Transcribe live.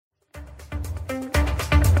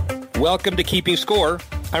Welcome to Keeping Score.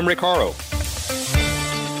 I'm Rick Horrow.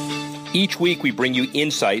 Each week we bring you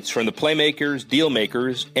insights from the playmakers, deal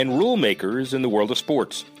makers, and rule makers in the world of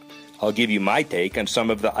sports. I'll give you my take on some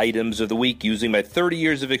of the items of the week using my 30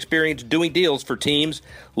 years of experience doing deals for teams,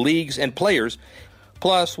 leagues, and players.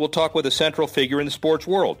 Plus, we'll talk with a central figure in the sports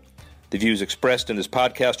world. The views expressed in this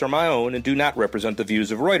podcast are my own and do not represent the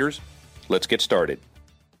views of Reuters. Let's get started.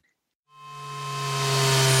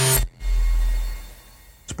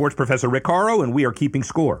 Sports professor Rick Horrow, and we are Keeping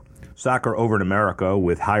Score. Soccer over in America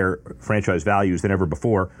with higher franchise values than ever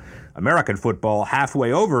before. American football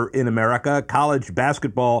halfway over in America. College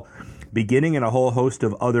basketball beginning, and a whole host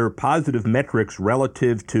of other positive metrics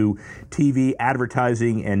relative to TV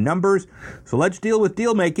advertising and numbers. So let's deal with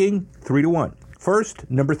deal making 3-1. First,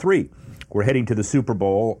 number 3. We're heading to the Super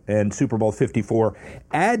Bowl, and Super Bowl 54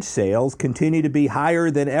 ad sales continue to be higher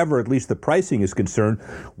than ever, at least the pricing is concerned.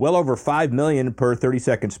 Well over $5 million per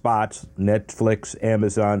 30-second spots. Netflix,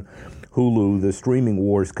 Amazon, Hulu, the streaming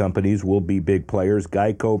wars companies will be big players.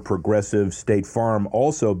 Geico, Progressive, State Farm,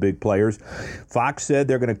 also big players. Fox said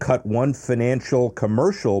they're going to cut one financial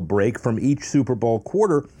commercial break from each Super Bowl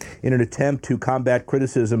quarter in an attempt to combat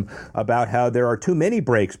criticism about how there are too many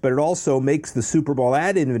breaks, but it also makes the Super Bowl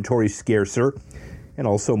ad inventory scarcer and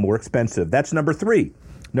also more expensive. That's number 3.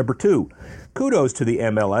 Number 2, kudos to the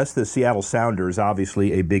MLS. The Seattle Sounders,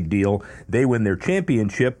 obviously a big deal. They win their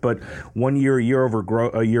championship, but 1 year, year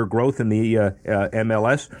growth in the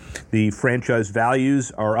MLS. The franchise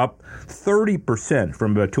values are up 30%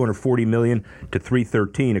 from about $240 million to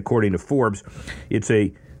 $313, according to Forbes. It's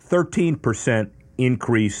a 13%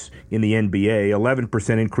 increase in the NBA,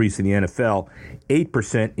 11% increase in the NFL,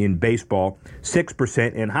 8% in baseball,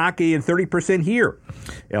 6% in hockey, and 30% here.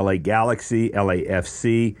 LA Galaxy,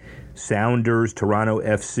 LAFC, Sounders, Toronto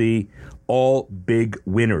FC, all big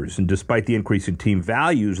winners. And despite the increase in team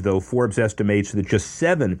values, though, Forbes estimates that just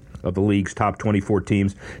 7 of the league's top 24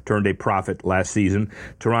 teams turned a profit last season.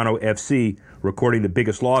 Toronto FC recording the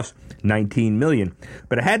biggest loss, $19 million.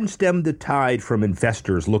 But it hadn't stemmed the tide from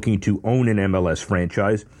investors looking to own an MLS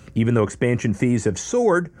franchise, even though expansion fees have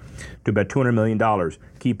soared to about $200 million.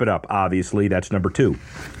 Keep it up, obviously. That's number 2.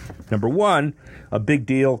 Number 1, a big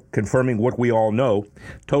deal confirming what we all know.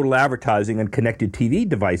 Total advertising on connected TV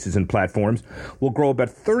devices and platforms will grow about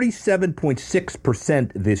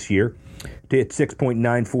 37.6% this year to hit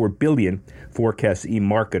 $6.94 billion, forecasts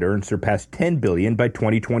eMarketer, and surpass $10 billion by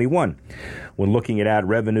 2021. When looking at ad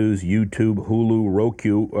revenues, YouTube, Hulu,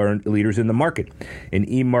 Roku are leaders in the market. An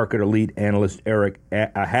eMarketer lead analyst Eric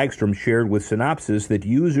Hagstrom shared with Synopsis that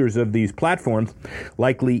users of these platforms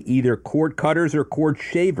likely either cord cutters or cord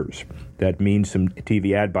shavers. That means some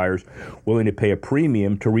TV ad buyers willing to pay a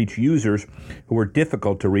premium to reach users who are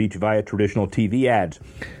difficult to reach via traditional TV ads.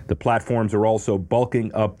 The platforms are also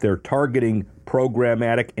bulking up their targeting,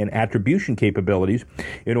 programmatic, and attribution capabilities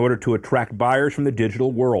in order to attract buyers from the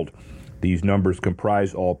digital world. These numbers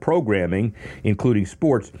comprise all programming, including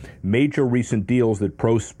sports. Major recent deals that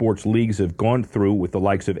pro sports leagues have gone through with the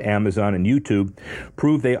likes of Amazon and YouTube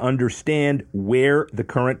prove they understand where the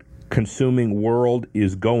current consuming world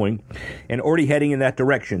is going and already heading in that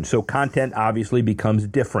direction. So content obviously becomes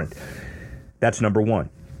different. That's number 1.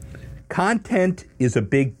 Content is a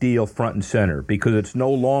big deal front and center because it's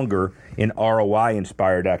no longer an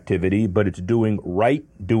ROI-inspired activity, but it's doing right,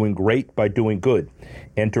 doing great by doing good.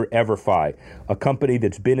 Enter Everfi, a company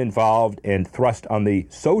that's been involved and thrust on the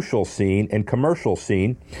social scene and commercial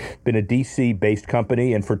scene, been a DC-based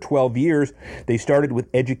company, and for 12 years, they started with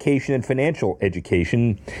education and financial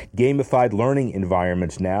education, gamified learning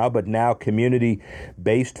environments now, but now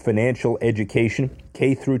community-based financial education,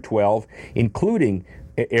 K through 12, including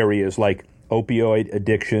areas like opioid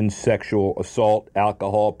addiction, sexual assault,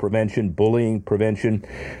 alcohol prevention, bullying prevention,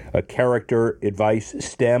 character advice,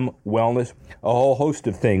 STEM, wellness, a whole host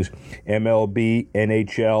of things. MLB,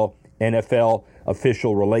 NHL, NFL,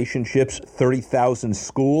 official relationships, 30,000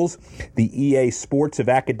 schools, the EA Sports of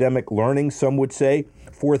academic learning, some would say,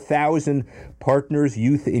 4,000 partners,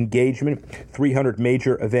 youth engagement, 300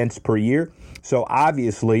 major events per year. So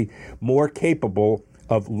obviously more capable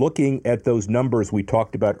of looking at those numbers we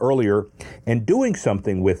talked about earlier and doing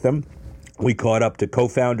something with them. We caught up to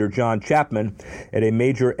co-founder John Chapman at a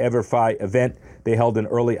major Everfi event they held in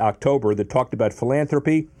early October that talked about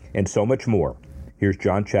philanthropy and so much more. Here's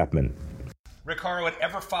John Chapman. Rick Horrow at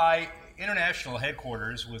Everfi International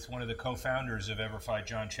headquarters with one of the co-founders of Everfi,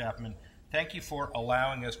 John Chapman. Thank you for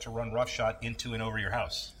allowing us to run roughshod into and over your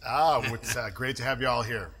house. It's great to have you all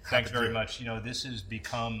here. Thanks very much. You know, this has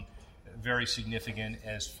become very significant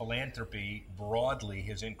as philanthropy broadly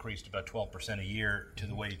has increased about 12% a year to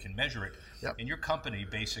the way you can measure it. Yep. And your company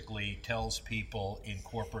basically tells people in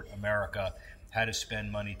corporate America how to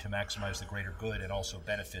spend money to maximize the greater good and also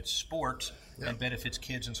benefits sports and benefits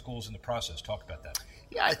kids and schools in the process. Talk about that.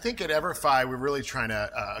 Yeah, I think at EverFi, we're really trying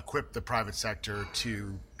to equip the private sector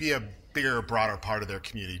to be a bigger, broader part of their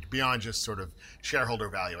community, beyond just sort of shareholder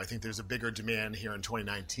value. I think there's a bigger demand here in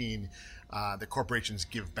 2019 that corporations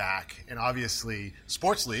give back. And obviously,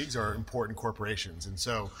 sports leagues are important corporations. And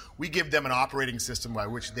so we give them an operating system by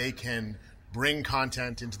which they can bring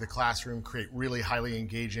content into the classroom, create really highly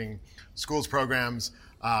engaging schools programs,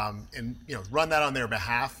 and run that on their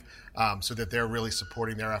behalf so that they're really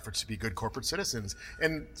supporting their efforts to be good corporate citizens.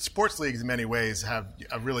 And sports leagues in many ways have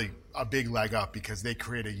a big leg up because they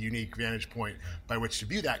create a unique vantage point by which to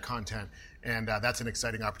view that content. And that's an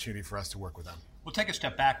exciting opportunity for us to work with them. We'll take a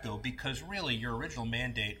step back, though, because really your original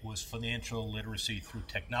mandate was financial literacy through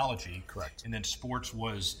technology. Correct. And then sports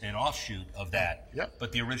was an offshoot of that. Yep.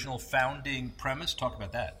 But the original founding premise, talk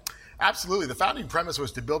about that. Absolutely. The founding premise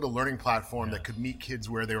was to build a learning platform that could meet kids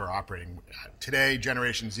where they were operating. Today,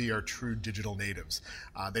 Generation Z are true digital natives.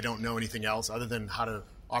 They don't know anything else other than how to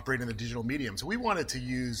operate in the digital medium. So we wanted to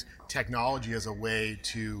use technology as a way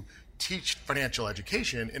to teach financial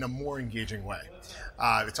education in a more engaging way.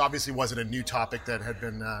 It obviously wasn't a new topic that had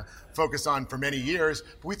been focused on for many years,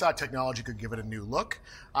 but we thought technology could give it a new look.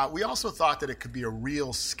 We also thought that it could be a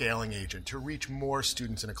real scaling agent to reach more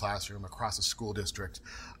students in a classroom across a school district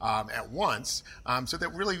at once, so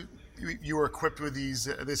that really you were equipped with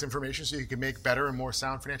this information so you can make better and more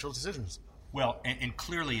sound financial decisions. Well, and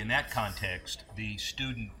clearly in that context, the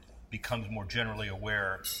student becomes more generally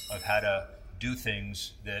aware of how to do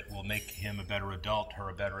things that will make him a better adult, her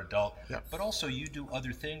a better adult. Yep. But also you do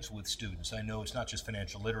other things with students. I know it's not just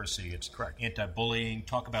financial literacy, it's correct. Anti-bullying.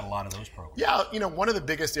 Talk about a lot of those programs. Yeah, one of the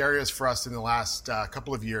biggest areas for us in the last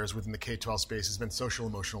couple of years within the K-12 space has been social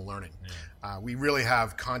emotional learning. Yeah. We really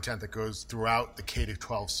have content that goes throughout the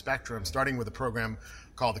K-12 spectrum, starting with a program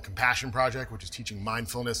called the Compassion Project, which is teaching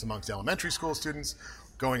mindfulness amongst elementary school students,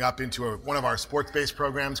 going up into one of our sports-based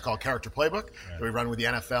programs called Character Playbook that we run with the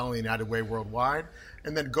NFL and the United Way worldwide,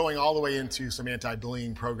 and then going all the way into some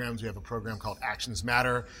anti-bullying programs. We have a program called Actions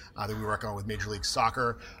Matter that we work on with Major League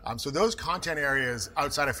Soccer. So those content areas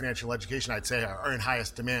outside of financial education, I'd say, are in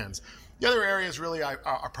highest demands. The other areas really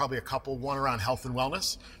are probably a couple, one around health and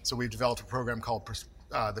wellness. So we've developed a program called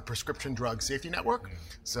the Prescription Drug Safety Network.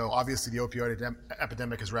 So obviously the opioid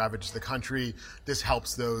epidemic has ravaged the country. This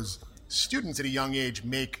helps those students at a young age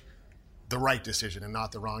make the right decision and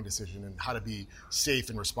not the wrong decision, and how to be safe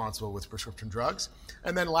and responsible with prescription drugs.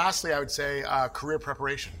 And then lastly, I would say career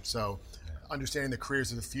preparation. So understanding the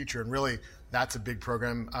careers of the future, and really that's a big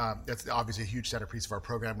program. That's obviously a huge centerpiece of our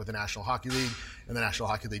program with the National Hockey League and the National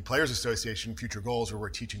Hockey League Players Association Future Goals, where we're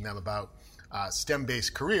teaching them about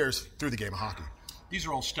STEM-based careers through the game of hockey. These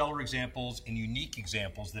are all stellar examples and unique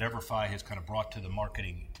examples that EverFi has kind of brought to the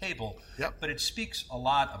marketing table. Yep. But it speaks a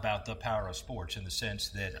lot about the power of sports in the sense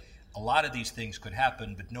that a lot of these things could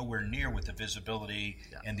happen, but nowhere near with the visibility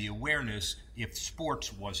and the awareness if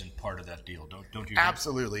sports wasn't part of that deal. Don't you?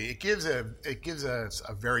 Absolutely. It gives us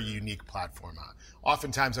a very unique platform.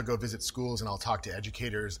 Oftentimes I'll go visit schools and I'll talk to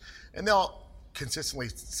educators, and they'll consistently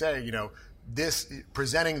say,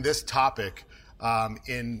 presenting this topic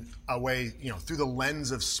in a way, through the lens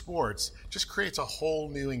of sports, just creates a whole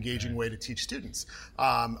new engaging way to teach students.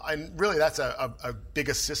 And really that's a big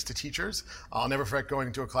assist to teachers. I'll never forget going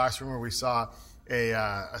into a classroom where we saw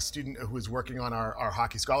a student who was working on our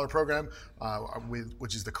Hockey Scholar program,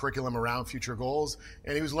 which is the curriculum around Future Goals,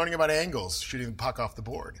 and he was learning about angles, shooting the puck off the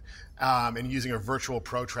board, and using a virtual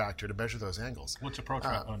protractor to measure those angles. What's a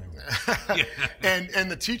protractor?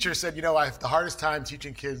 And the teacher said, I have the hardest time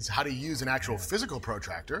teaching kids how to use an actual physical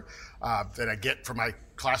protractor that I get from my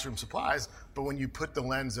classroom supplies, but when you put the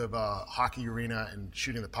lens of a hockey arena and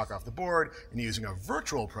shooting the puck off the board and using a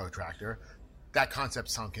virtual protractor, that concept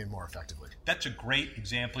sunk in more effectively. That's a great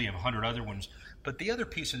example. You have 100 other ones. But the other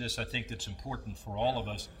piece of this I think that's important for all of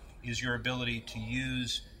us is your ability to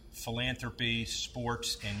use philanthropy,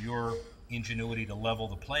 sports, and your ingenuity to level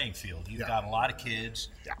the playing field. You've got a lot of kids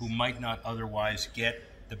who might not otherwise get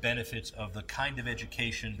the benefits of the kind of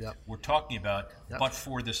education we're talking about, but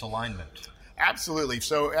for this alignment. Absolutely.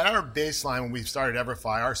 So at our baseline, when we started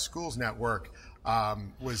EverFi, our schools network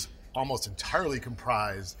was almost entirely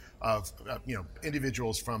comprised of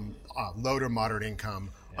individuals from low to moderate income,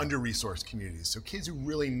 under-resourced communities. So kids who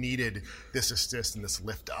really needed this assist and this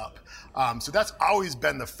lift up. So that's always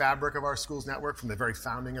been the fabric of our schools network from the very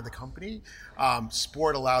founding of the company.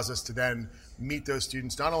 Sport allows us to then meet those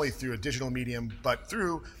students not only through a digital medium, but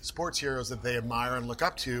through sports heroes that they admire and look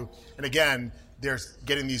up to. And again, they're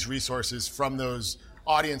getting these resources from those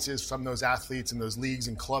audiences, from those athletes and those leagues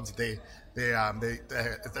and clubs that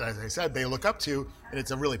as I said, they look up to, and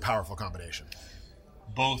it's a really powerful combination.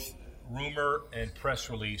 Both rumor and press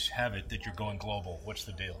release have it that you're going global. What's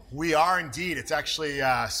the deal? We are indeed. It's actually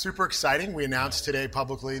super exciting. We announced today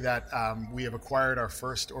publicly that we have acquired our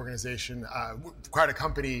first organization, acquired a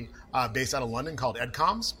company based out of London called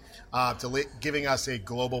EdComms, giving us a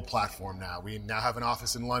global platform now. We now have an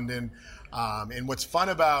office in London. And what's fun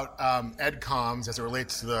about EdComms as it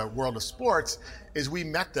relates to the world of sports is we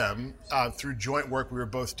met them through joint work we were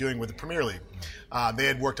both doing with the Premier League. They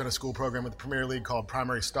had worked on a school program with the Premier League called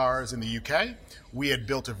Primary Stars in the UK. We had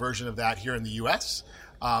built a version of that here in the US,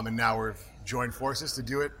 and now we've joined forces to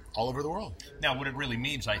do it all over the world. Now, what it really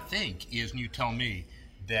means, I think, is, and you tell me,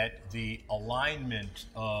 that the alignment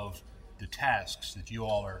of the tasks that you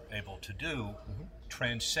all are able to do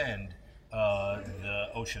transcend the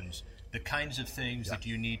oceans. The kinds of things that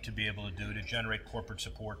you need to be able to do to generate corporate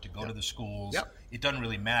support, to go to the schools. It doesn't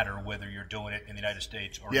really matter whether you're doing it in the United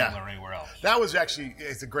States or England or anywhere else. That was actually,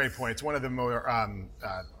 it's a great point. It's one of the more,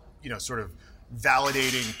 sort of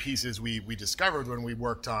validating pieces we discovered when we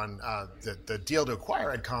worked on the deal to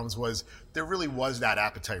acquire EdComms was there really was that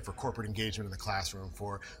appetite for corporate engagement in the classroom,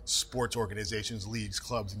 for sports organizations, leagues,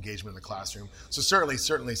 clubs engagement in the classroom. So certainly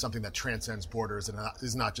something that transcends borders and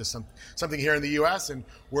is not just something here in the U.S. And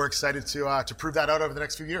we're excited to prove that out over the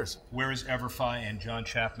next few years. Where is EverFi and John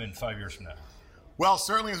Chapman 5 years from now? Well,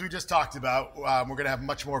 certainly, as we just talked about, we're going to have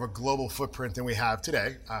much more of a global footprint than we have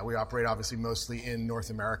today. We operate, obviously, mostly in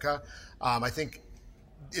North America. I think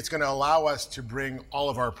it's going to allow us to bring all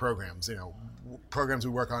of our programs, programs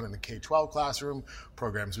we work on in the K-12 classroom,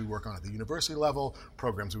 programs we work on at the university level,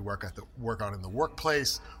 programs we work on in the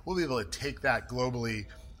workplace. We'll be able to take that globally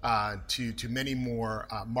to many more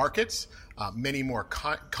markets, many more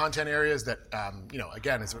content areas that,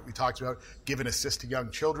 again, as we talked about, give an assist to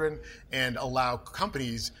young children and allow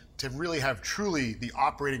companies to really have truly the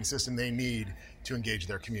operating system they need to engage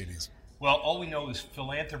their communities. Well, all we know is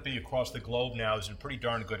philanthropy across the globe now is in pretty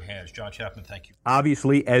darn good hands. John Chapman, thank you.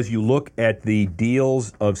 Obviously, as you look at the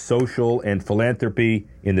deals of social and philanthropy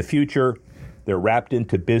in the future, they're wrapped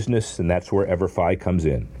into business, and that's where EverFi comes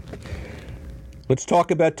in. Let's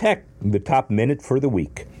talk about tech, the top minute for the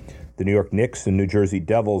week. The New York Knicks and New Jersey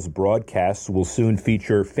Devils broadcasts will soon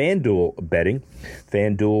feature FanDuel betting.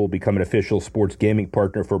 FanDuel will become an official sports gaming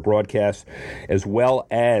partner for broadcasts, as well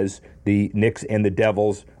as the Knicks and the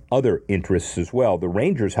Devils' other interests as well. The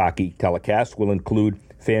Rangers hockey telecast will include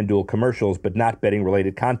FanDuel commercials, but not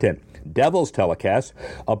betting-related content. Devils telecast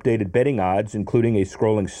updated betting odds, including a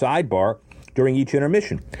scrolling sidebar during each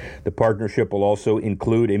intermission. The partnership will also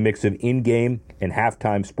include a mix of in-game and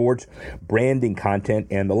halftime sports, branding content,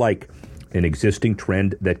 and the like, an existing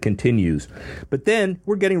trend that continues. But then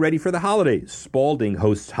we're getting ready for the holidays. Spalding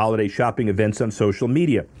hosts holiday shopping events on social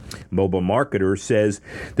media. Mobile Marketer says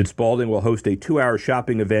that Spalding will host a 2-hour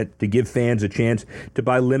shopping event to give fans a chance to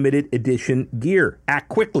buy limited edition gear. Act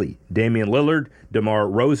quickly. Damian Lillard, DeMar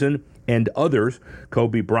DeRozan, and others,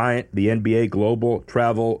 Kobe Bryant, the NBA global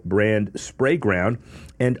travel brand Sprayground,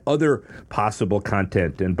 and other possible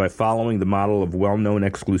content. And by following the model of well-known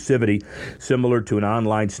exclusivity, similar to an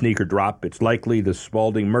online sneaker drop, it's likely the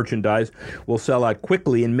Spalding merchandise will sell out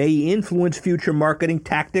quickly and may influence future marketing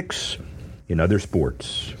tactics in other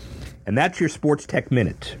sports. And that's your Sports Tech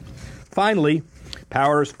Minute. Finally,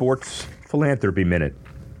 Power Sports Philanthropy Minute,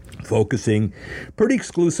 focusing pretty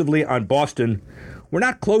exclusively on Boston. We're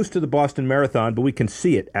not close to the Boston Marathon, but we can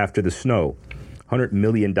see it after the snow. $100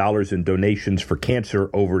 million in donations for cancer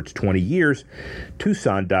over its 20 years.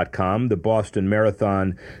 Tucson.com, the Boston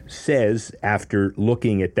Marathon, says, after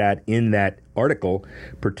looking at that in that article,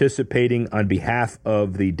 participating on behalf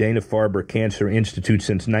of the Dana-Farber Cancer Institute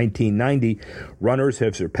since 1990, runners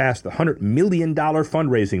have surpassed the $100 million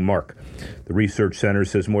fundraising mark. The research center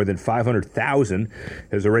says more than $500,000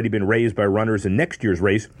 has already been raised by runners in next year's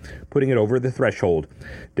race, putting it over the threshold.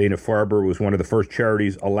 Dana-Farber was one of the first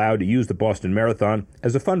charities allowed to use the Boston Marathon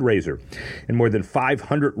as a fundraiser, and more than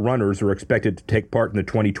 500 runners are expected to take part in the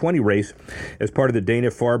 2020 race as part of the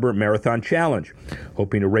Dana-Farber Marathon Challenge,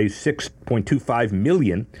 hoping to raise $6.6 $6.25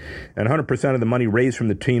 million, and 100% of the money raised from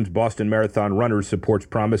the team's Boston Marathon runners supports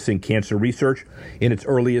promising cancer research in its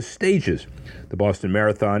earliest stages. The Boston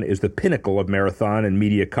Marathon is the pinnacle of marathon and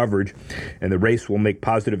media coverage, and the race will make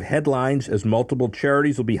positive headlines as multiple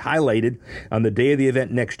charities will be highlighted on the day of the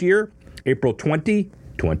event next year, April 20,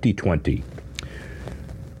 2020.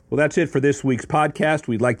 Well, that's it for this week's podcast.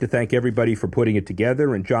 We'd like to thank everybody for putting it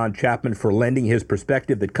together and John Chapman for lending his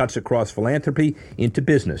perspective that cuts across philanthropy into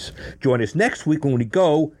business. Join us next week when we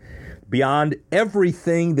go beyond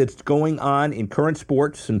everything that's going on in current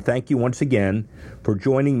sports. And thank you once again for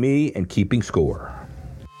joining me and keeping score.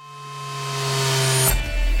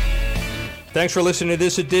 Thanks for listening to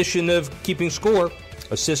this edition of Keeping Score.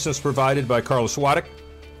 Assistance provided by Carla Swadek,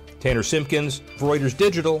 Tanner Simpkins, Reuters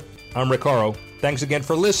Digital. I'm Rick Horrow. Thanks again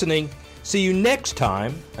for listening. See you next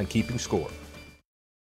time on Keeping Score.